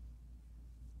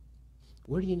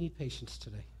 Where do you need patience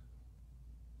today?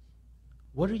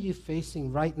 What are you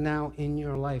facing right now in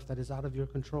your life that is out of your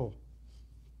control?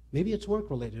 Maybe it's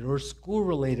work-related or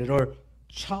school-related or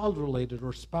child-related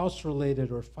or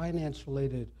spouse-related or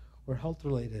finance-related or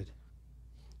health-related.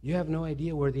 You have no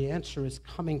idea where the answer is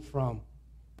coming from.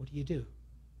 What do?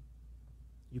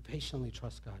 you patiently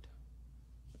trust God.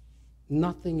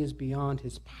 Nothing is beyond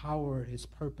his power, his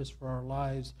purpose for our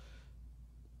lives,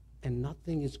 and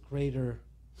nothing is greater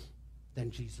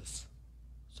than Jesus.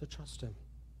 So trust him.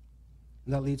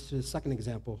 And that leads to the second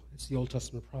example. It's the Old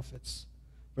Testament prophets.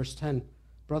 Verse 10,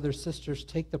 brothers, sisters,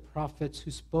 take the prophets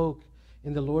who spoke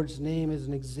in the Lord's name as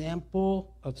an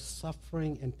example of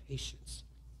suffering and patience.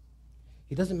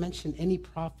 He doesn't mention any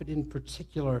prophet in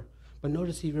particular, but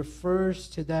notice he refers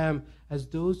to them as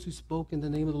those who spoke in the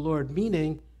name of the Lord,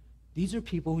 meaning these are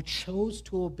people who chose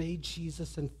to obey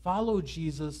Jesus and follow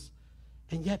Jesus,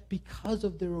 and yet because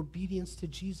of their obedience to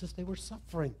Jesus, they were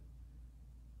suffering.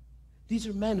 These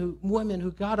are women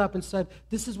who got up and said,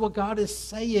 this is what God is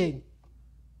saying.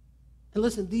 And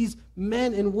listen, these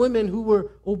men and women who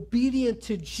were obedient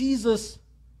to Jesus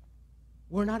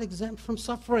were not exempt from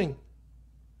suffering.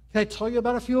 Can I tell you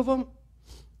about a few of them?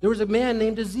 There was a man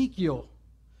named Ezekiel.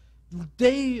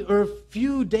 A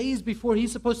few days before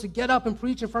he's supposed to get up and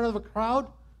preach in front of a crowd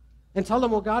and tell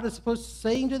them what God is supposed to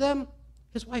saying to them,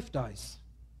 his wife dies.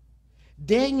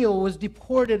 Daniel was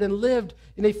deported and lived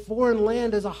in a foreign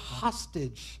land as a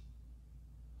hostage.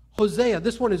 Hosea,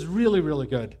 this one is really, really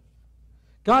good.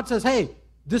 God says, hey,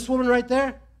 this woman right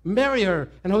there, marry her.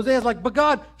 And Hosea's like, but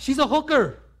God, she's a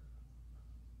hooker.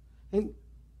 And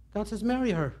God says,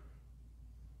 marry her.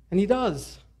 And he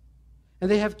does.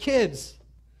 And they have kids.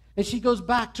 And she goes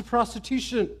back to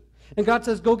prostitution. And God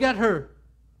says, go get her.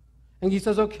 And he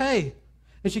says, okay.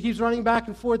 And she keeps running back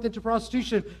and forth into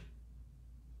prostitution.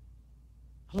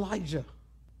 Elijah.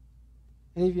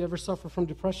 Any of you ever suffer from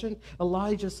depression?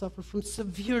 Elijah suffered from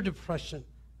severe depression.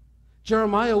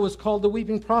 Jeremiah was called the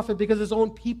weeping prophet because his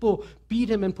own people beat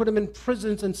him and put him in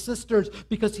prisons and cisterns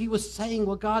because he was saying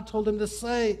what God told him to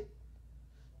say.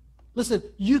 Listen,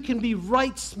 you can be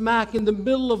right smack in the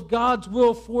middle of God's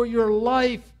will for your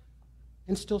life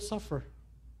and still suffer.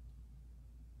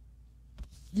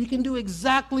 You can do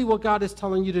exactly what God is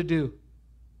telling you to do,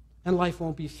 and life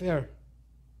won't be fair.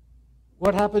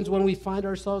 What happens when we find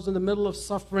ourselves in the middle of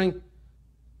suffering?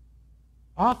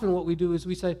 Often what we do is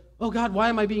we say, oh God, why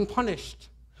am I being punished?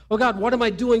 Oh God, what am I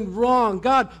doing wrong?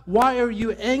 God, why are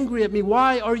you angry at me?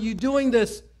 Why are you doing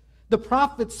this? The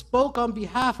prophets spoke on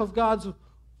behalf of God's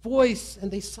voice, and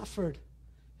they suffered.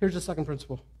 Here's the second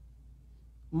principle.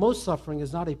 Most suffering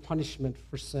is not a punishment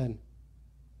for sin.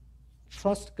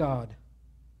 Trust God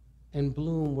and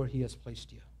bloom where he has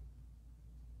placed you.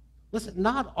 Listen,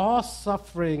 not all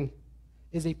suffering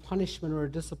is a punishment or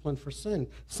a discipline for sin.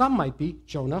 Some might be,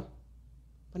 Jonah,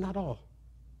 but not all.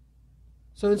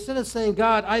 So instead of saying,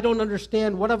 God, I don't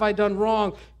understand, what have I done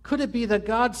wrong? Could it be that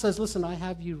God says, listen, I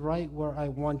have you right where I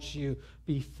want you.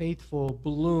 Be faithful,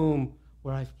 bloom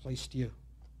where I've placed you.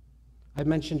 I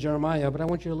mentioned Jeremiah, but I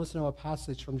want you to listen to a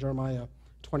passage from Jeremiah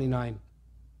 29.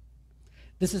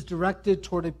 This is directed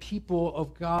toward a people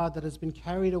of God that has been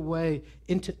carried away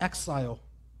into exile.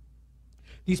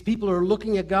 These people are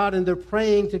looking at God and they're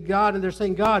praying to God and they're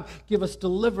saying, God, give us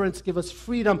deliverance, give us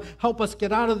freedom, help us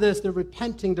get out of this. They're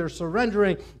repenting, they're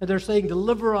surrendering, and they're saying,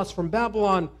 deliver us from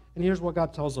Babylon. And here's what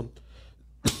God tells them.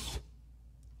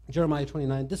 Jeremiah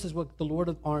 29, this is what the Lord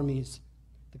of armies,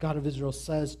 the God of Israel,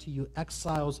 says to you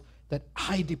exiles that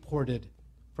I deported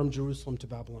from Jerusalem to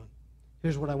Babylon.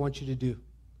 Here's what I want you to do.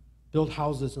 Build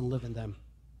houses and live in them.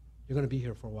 You're going to be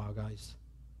here for a while, guys.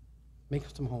 Make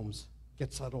some homes.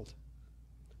 Get settled.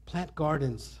 Plant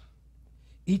gardens.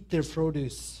 Eat their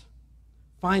produce.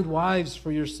 Find wives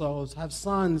for yourselves. Have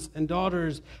sons and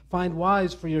daughters. Find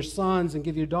wives for your sons and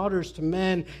give your daughters to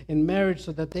men in marriage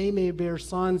so that they may bear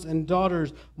sons and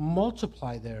daughters.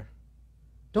 Multiply there.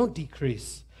 Don't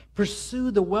decrease.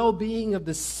 Pursue the well-being of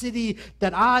the city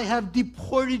that I have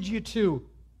deported you to.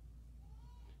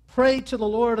 Pray to the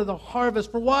Lord of the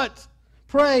harvest. For what?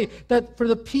 Pray that for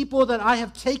the people that I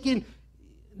have taken,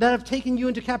 that have taken you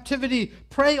into captivity.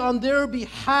 Pray on their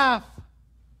behalf.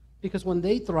 Because when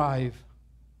they thrive,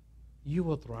 you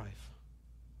will thrive.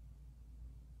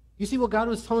 You see what God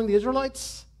was telling the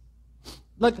Israelites?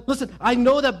 Like, listen, I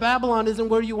know that Babylon isn't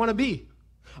where you want to be.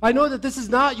 I know that this is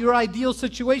not your ideal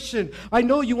situation. I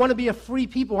know you want to be a free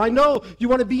people. I know you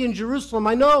want to be in Jerusalem.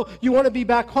 I know you want to be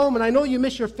back home. And I know you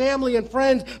miss your family and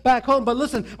friends back home. But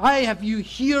listen, I have you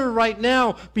here right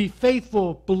now. Be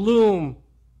faithful, bloom.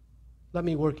 Let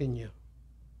me work in you.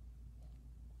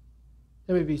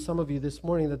 There may be some of you this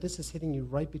morning that this is hitting you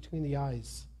right between the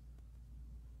eyes.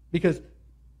 Because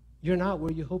you're not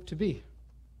where you hope to be.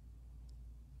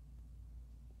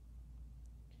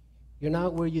 You're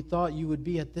not where you thought you would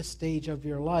be at this stage of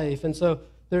your life. And so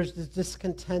there's this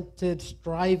discontented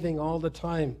striving all the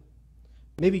time.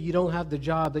 Maybe you don't have the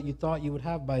job that you thought you would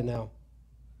have by now.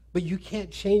 But you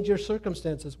can't change your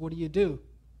circumstances. What do?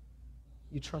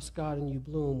 You trust God and you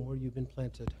bloom where you've been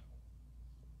planted.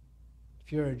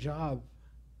 If you're at a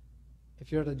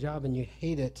job and you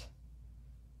hate it,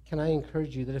 can I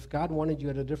encourage you that if God wanted you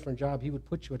at a different job, he would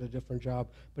put you at a different job,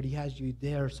 but he has you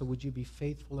there, so would you be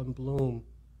faithful and bloom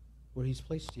where he's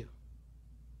placed you?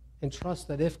 And trust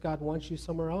that if God wants you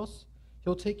somewhere else,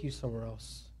 he'll take you somewhere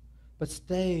else. But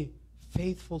stay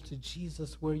faithful to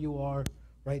Jesus where you are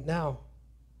right now.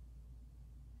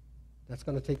 That's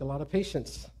going to take a lot of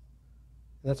patience.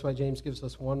 And that's why James gives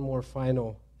us one more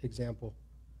final example.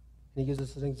 And he gives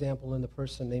us an example in the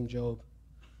person named Job.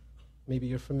 Maybe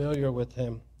you're familiar with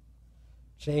him.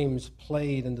 James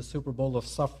played in the Super Bowl of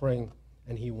suffering,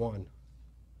 and he won.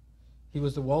 He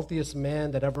was the wealthiest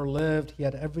man that ever lived. He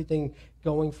had everything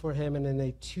going for him, and in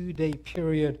a 2-day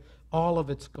period, all of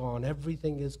it's gone.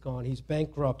 Everything is gone. He's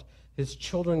bankrupt. His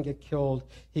children get killed.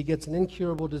 He gets an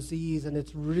incurable disease, and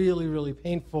it's really, really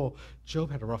painful.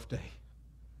 Job had a rough day.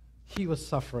 He was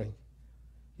suffering.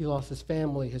 He lost his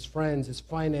family, his friends, his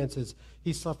finances.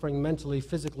 He's suffering mentally,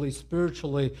 physically,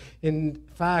 spiritually. In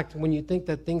fact, when you think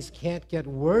that things can't get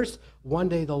worse, one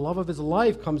day the love of his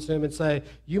life comes to him and say,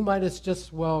 you might as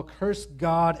just well curse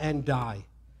God and die.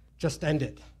 Just end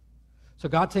it. So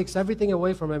God takes everything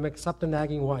away from him except a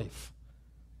nagging wife.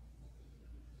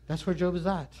 That's where Job is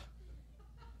at.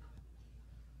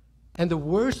 And the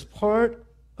worst part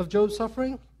of Job's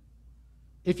suffering,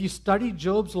 if you study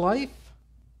Job's life,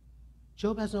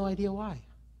 Job has no idea why.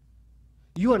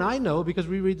 You and I know because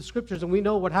we read the scriptures and we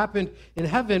know what happened in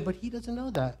heaven, but he doesn't know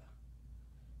that.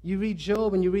 You read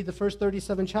Job and you read the first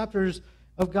 37 chapters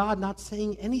of God not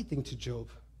saying anything to Job.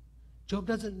 Job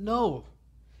doesn't know.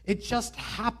 It just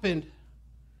happened.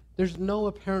 There's no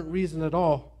apparent reason at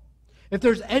all. If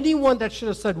there's anyone that should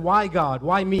have said, why God?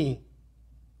 Why me?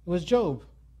 It was Job.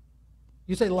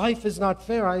 You say life is not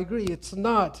fair. I agree. It's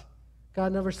not.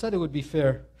 God never said it would be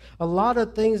fair. A lot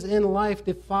of things in life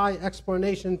defy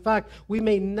explanation. In fact, we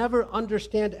may never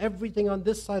understand everything on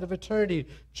this side of eternity.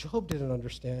 Job didn't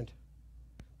understand.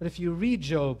 But if you read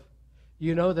Job,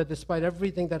 you know that despite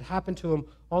everything that happened to him,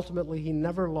 ultimately he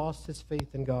never lost his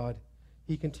faith in God.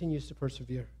 He continues to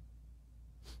persevere.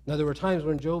 Now, there were times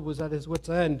when Job was at his wit's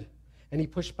end and he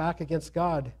pushed back against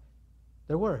God.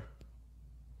 There were.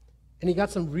 And he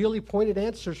got some really pointed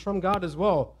answers from God as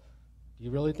well. Do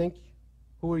you really think?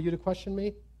 Who are you to question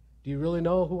me? Do you really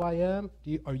know who I am?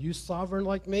 Are you sovereign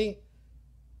like me?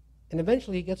 And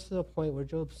eventually he gets to the point where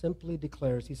Job simply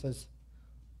declares, he says,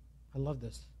 I love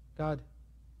this. God,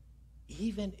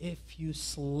 even if you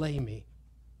slay me,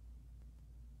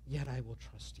 yet I will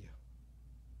trust you.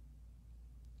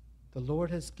 The Lord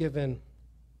has given,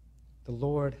 the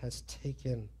Lord has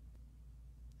taken,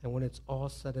 and when it's all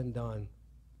said and done,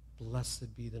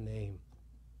 blessed be the name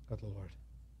of the Lord.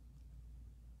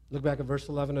 Look back at verse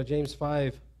 11 of James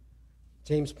 5.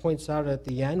 James points out at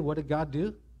the end, what did God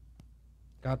do?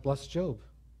 God blessed Job.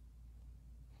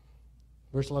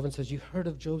 Verse 11 says, you heard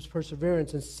of Job's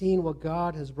perseverance and seen what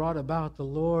God has brought about. The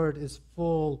Lord is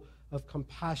full of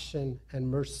compassion and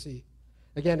mercy.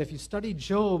 Again, if you study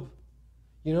Job,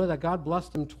 you know that God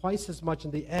blessed him twice as much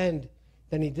in the end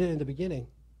than he did in the beginning.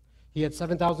 He had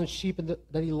 7,000 sheep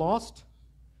that he lost.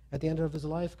 At the end of his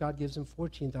life, God gives him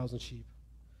 14,000 sheep.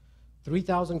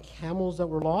 3,000 camels that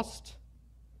were lost,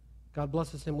 God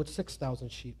blesses him with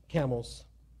 6,000 camels.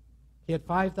 He had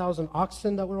 5,000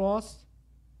 oxen that were lost.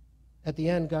 At the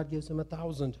end, God gives him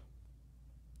 1,000.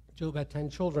 Job had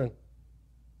 10 children.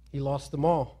 He lost them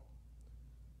all.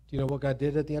 Do you know what God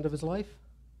did at the end of his life?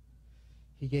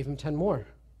 He gave him 10 more.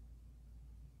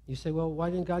 You say, well, why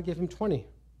didn't God give him 20?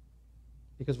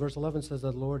 Because verse 11 says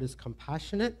that the Lord is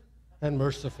compassionate and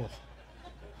merciful.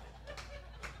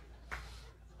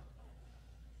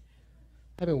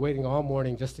 I've been waiting all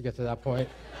morning just to get to that point.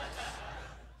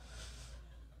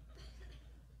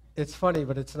 It's funny,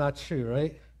 but it's not true,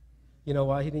 right? You know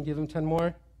why he didn't give him 10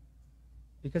 more?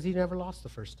 Because he never lost the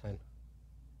first 10.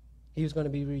 He was going to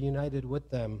be reunited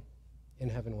with them in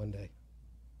heaven one day.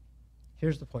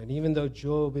 Here's the point. Even though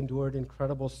Job endured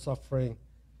incredible suffering,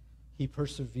 he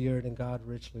persevered and God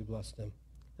richly blessed him.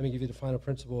 Let me give you the final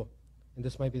principle, and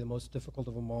this might be the most difficult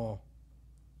of them all.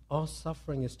 All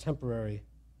suffering is temporary.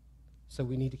 So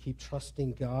we need to keep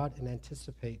trusting God and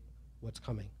anticipate what's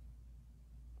coming.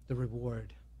 The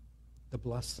reward, the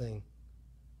blessing,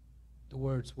 the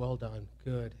words, well done,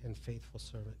 good and faithful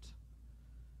servant.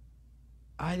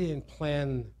 I didn't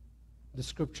plan the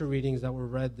scripture readings that were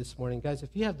read this morning. Guys,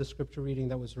 if you have the scripture reading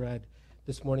that was read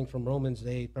this morning from Romans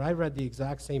 8, but I read the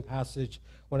exact same passage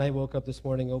when I woke up this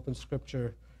morning, opened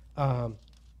scripture.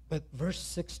 But verse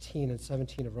 16 and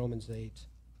 17 of Romans 8,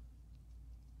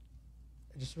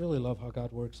 just really love how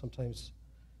God works sometimes.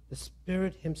 The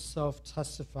Spirit himself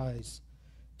testifies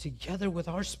together with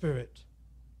our spirit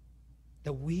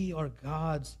that we are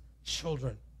God's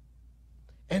children.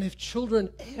 And if children,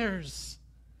 heirs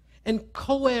and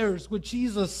co-heirs with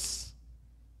Jesus,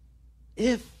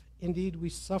 if indeed we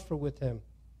suffer with him,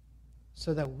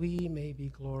 so that we may be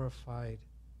glorified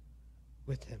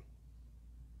with him.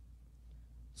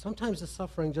 Sometimes the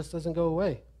suffering just doesn't go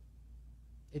away.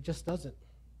 It just doesn't.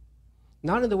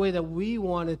 Not in the way that we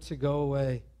want it to go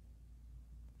away.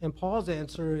 And Paul's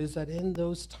answer is that in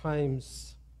those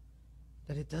times,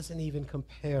 that it doesn't even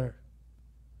compare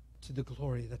to the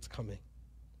glory that's coming.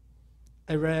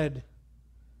 I read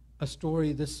a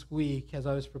story this week as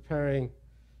I was preparing.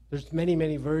 There's many,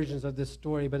 many versions of this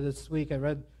story, but this week I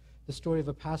read the story of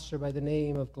a pastor by the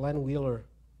name of Glenn Wheeler,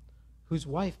 whose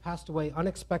wife passed away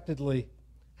unexpectedly,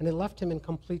 and it left him in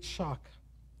complete shock.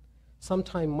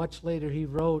 Sometime much later, he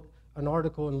wrote an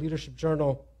article in Leadership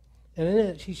Journal, and in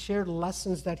it he shared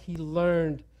lessons that he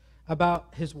learned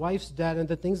about his wife's death and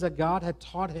the things that God had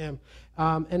taught him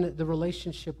and the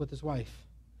relationship with his wife.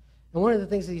 And one of the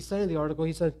things that he said in the article,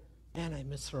 he said, "Man, I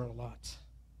miss her a lot.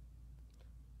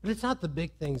 But it's not the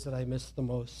big things that I miss the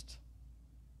most."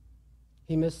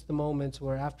 He missed the moments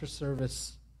where after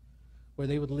service, where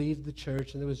they would leave the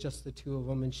church and there was just the two of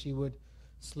them, and she would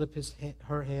slip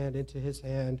her hand into his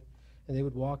hand, and they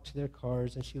would walk to their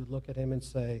cars, and she would look at him and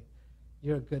say,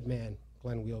 "You're a good man,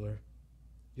 Glenn Wheeler.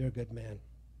 You're a good man."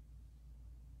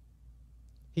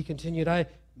 He continued, "I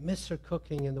miss her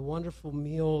cooking and the wonderful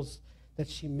meals that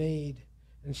she made,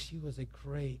 and she was a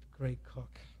great, great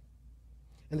cook.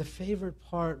 And the favorite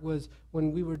part was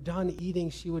when we were done eating,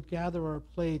 she would gather our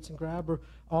plates and grab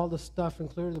all the stuff and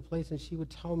clear the plates, and she would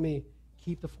tell me,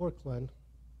 'Keep the fork, Glenn.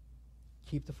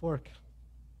 Keep the fork.'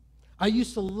 I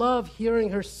used to love hearing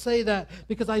her say that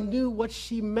because I knew what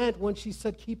she meant when she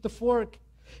said, 'Keep the fork.'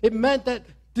 It meant that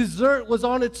dessert was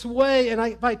on its way, and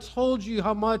if I told you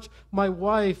how much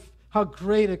how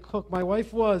great a cook my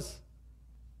wife was.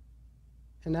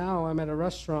 And now I'm at a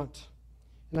restaurant,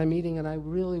 and I'm eating, and I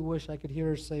really wish I could hear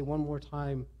her say one more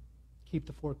time, 'Keep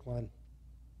the fork, Glenn.'"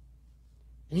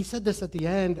 And he said this at the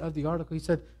end of the article. He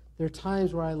said, "There are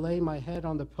times where I lay my head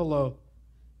on the pillow,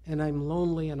 and I'm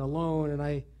lonely and alone, and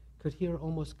I could hear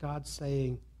almost God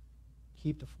saying,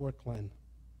 'Keep the fork, Glenn.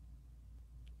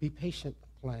 Be patient,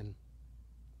 Glenn.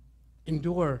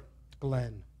 Endure,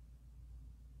 Glenn.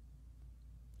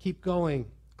 Keep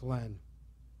going, Glenn.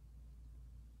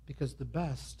 Because the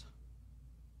best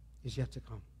is yet to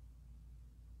come.'"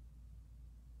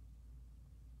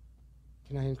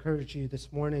 Can I encourage you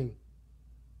this morning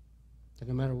that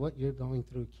no matter what you're going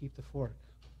through, keep the fork.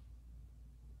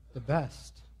 The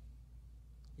best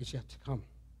is yet to come.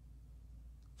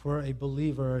 For a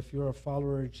believer, if you're a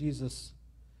follower of Jesus,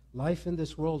 life in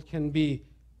this world can be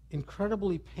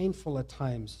incredibly painful at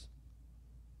times,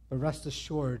 but rest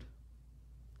assured,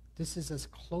 this is as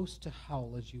close to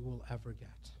hell as you will ever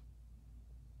get.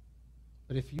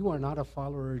 But if you are not a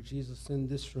follower of Jesus in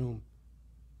this room,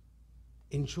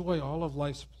 enjoy all of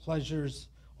life's pleasures,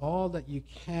 all that you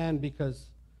can,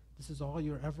 because this is all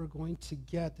you're ever going to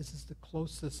get. This is the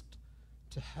closest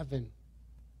to heaven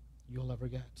you'll ever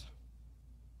get.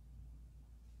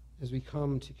 As we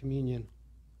come to communion,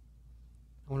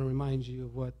 I want to remind you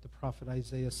of what the prophet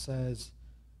Isaiah says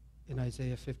in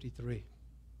Isaiah 53.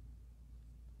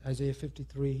 Isaiah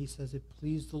 53, he says, "It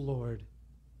pleased the Lord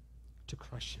to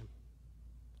crush him."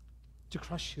 To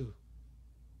crush who?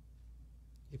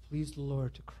 It pleased the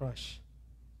Lord to crush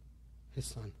his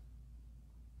son.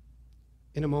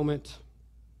 In a moment,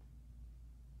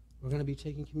 we're going to be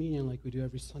taking communion like we do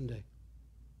every Sunday.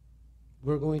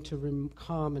 We're going to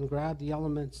come and grab the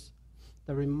elements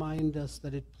that remind us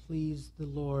that it pleased the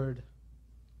Lord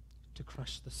to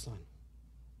crush the Son.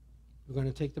 We're going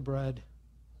to take the bread.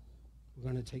 We're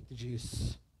going to take the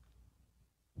juice.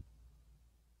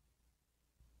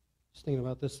 Just thinking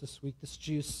about this week, this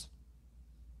juice,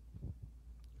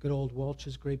 good old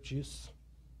Welch's grape juice.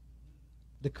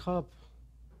 The cup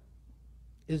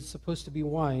is supposed to be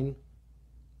wine,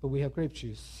 but we have grape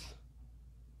juice.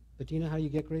 But do you know how you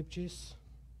get grape juice?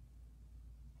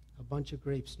 A bunch of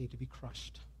grapes need to be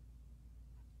crushed.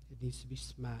 It needs to be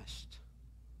smashed.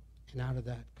 And out of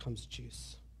that comes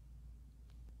juice.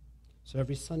 So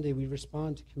every Sunday we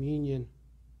respond to communion.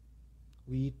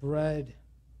 We eat bread.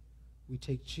 We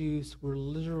take juice. We're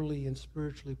literally and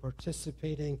spiritually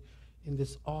participating in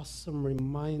this awesome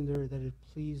reminder that it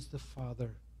pleased the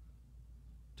Father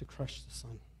to crush the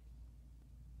Son.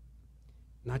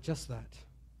 Not just that.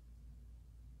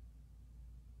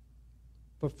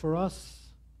 But for us,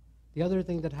 the other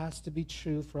thing that has to be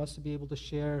true for us to be able to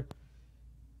share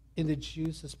In the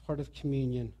juice as part of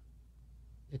communion,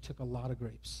 it took a lot of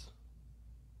grapes.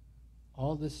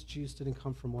 All this juice didn't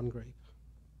come from one grape.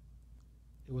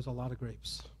 It was a lot of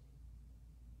grapes.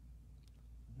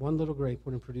 One little grape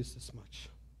wouldn't produce this much.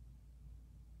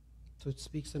 So it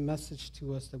speaks a message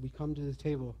to us that we come to the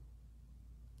table,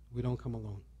 we don't come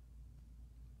alone.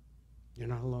 You're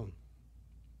not alone.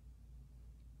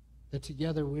 That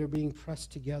together we're being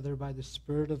pressed together by the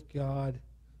Spirit of God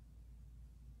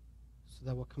so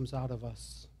that what comes out of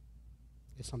us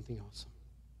is something awesome.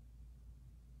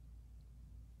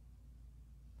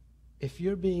 If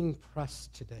you're being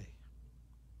pressed today,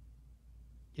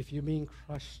 if you're being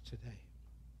crushed today,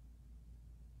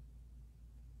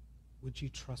 would you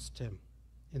trust him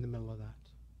in the middle of that?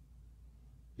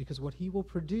 Because what he will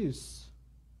produce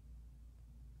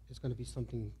is going to be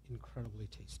something incredibly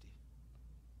tasty.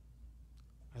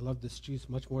 I love this juice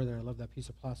much more than I love that piece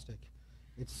of plastic.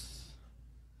 It's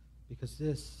because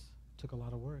this took a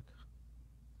lot of work.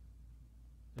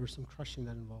 There was some crushing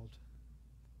that involved.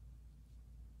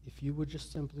 If you would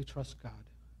just simply trust God,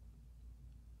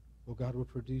 what God will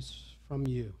produce from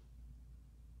you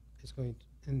is going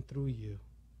to, and through you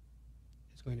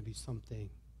is going to be something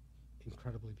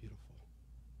incredibly beautiful.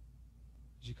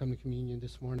 As you come to communion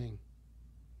this morning,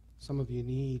 some of you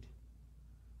need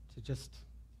to just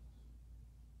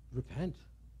repent.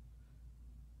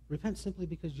 Repent simply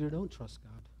because you don't trust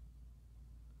God.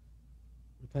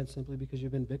 Repent simply because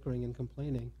you've been bickering and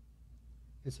complaining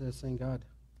instead of saying, God,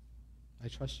 I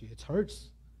trust you. It hurts.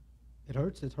 It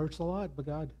hurts. It hurts a lot, but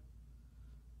God,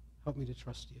 help me to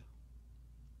trust you.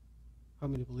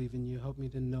 Help me to believe in you. Help me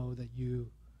to know that you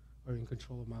are in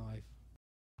control of my life.